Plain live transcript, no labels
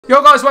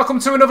Yo guys, welcome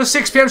to another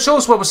 6 PM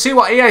Shorts where we'll see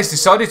what EA's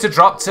decided to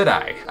drop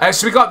today.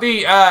 So we got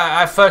the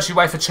first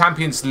UEFA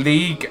Champions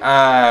League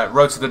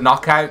road to the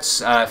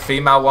knockouts,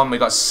 female one. We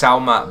got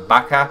Selma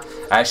Bakker.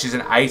 She's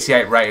an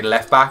 88 rated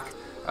left back.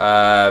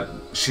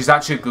 She's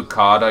actually a good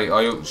card.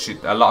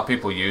 A lot of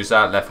people use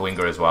that left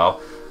winger as well.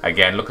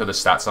 Again, look at the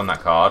stats on that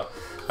card.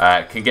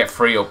 Can get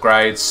free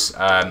upgrades.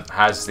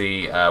 Has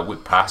the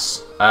whip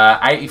pass.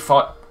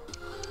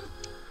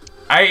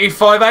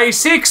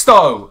 85-86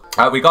 though.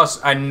 We got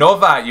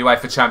another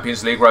UEFA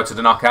Champions League road to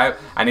the knockout,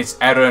 and it's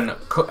Erin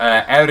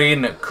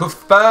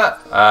Cuthbert.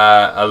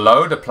 A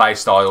load of play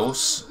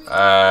styles.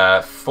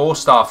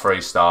 4-star,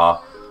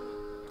 3-star.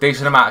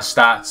 Decent amount of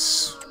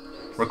stats.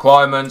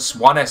 Requirements,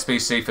 1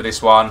 SBC for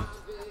this one.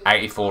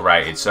 84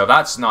 rated, so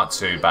that's not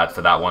too bad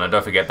for that one. And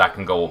don't forget that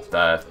can go up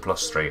there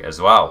 +3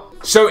 as well.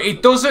 So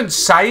it doesn't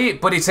say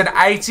it, but it's an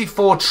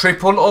 84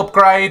 triple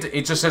upgrade.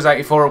 It just says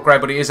 84 upgrade,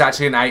 but it is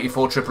actually an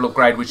 84 triple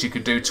upgrade, which you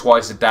could do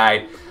twice a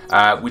day,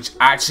 which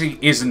actually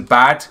isn't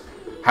bad.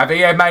 Have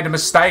EA made a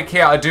mistake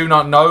here? I do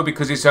not know,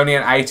 because it's only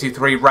an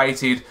 83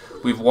 rated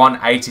with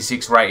 1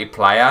 86 rated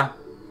player.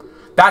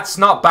 That's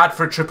not bad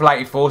for a triple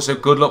 84, so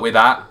good luck with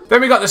that. Then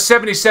we got the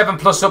 77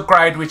 plus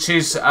upgrade, which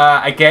is,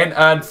 again,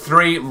 earn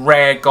 3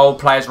 rare gold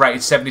players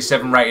rated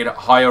 77 rated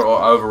higher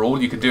or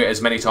overall. You can do it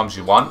as many times as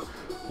you want.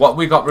 What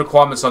we got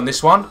requirements on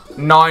this one?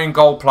 9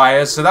 gold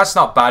players, so that's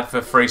not bad for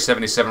 3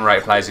 77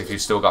 rated players if you've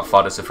still got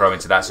fodder to throw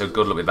into that, so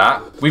good luck with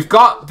that. We've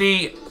got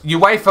the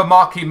UEFA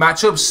marquee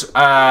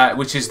matchups,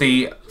 which is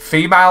the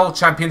female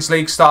Champions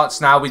League starts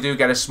now. We do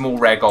get a small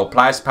rare gold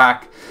players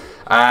pack.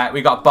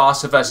 We got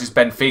Barca versus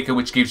Benfica,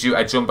 which gives you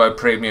a Jumbo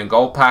Premium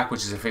Gold Pack,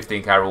 which is a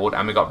 15k reward.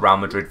 And we got Real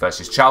Madrid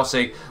versus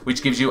Chelsea,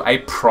 which gives you a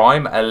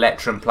Prime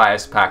Electrum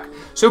Players Pack.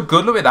 So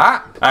good luck with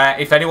that.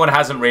 If anyone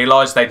hasn't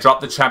realised, they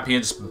dropped the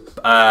Champions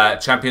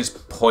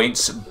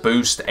Points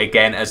boost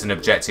again as an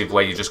objective,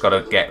 where you just got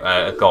to get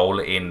a goal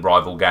in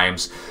rival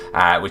games,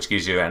 which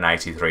gives you an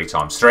 83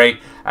 × 3,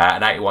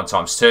 an 81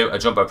 × 2, a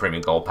Jumbo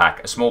Premium Gold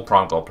Pack, a small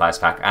Prime Gold Players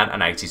Pack, and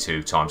an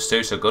 82 ×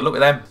 2. So good luck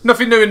with them.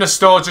 Nothing new in the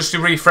store, just a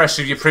refresh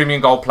of your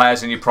Premium Gold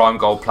players and your Prime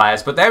Gold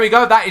players. But there we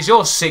go, that is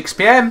your 6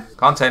 PM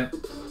content.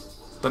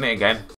 Done it again.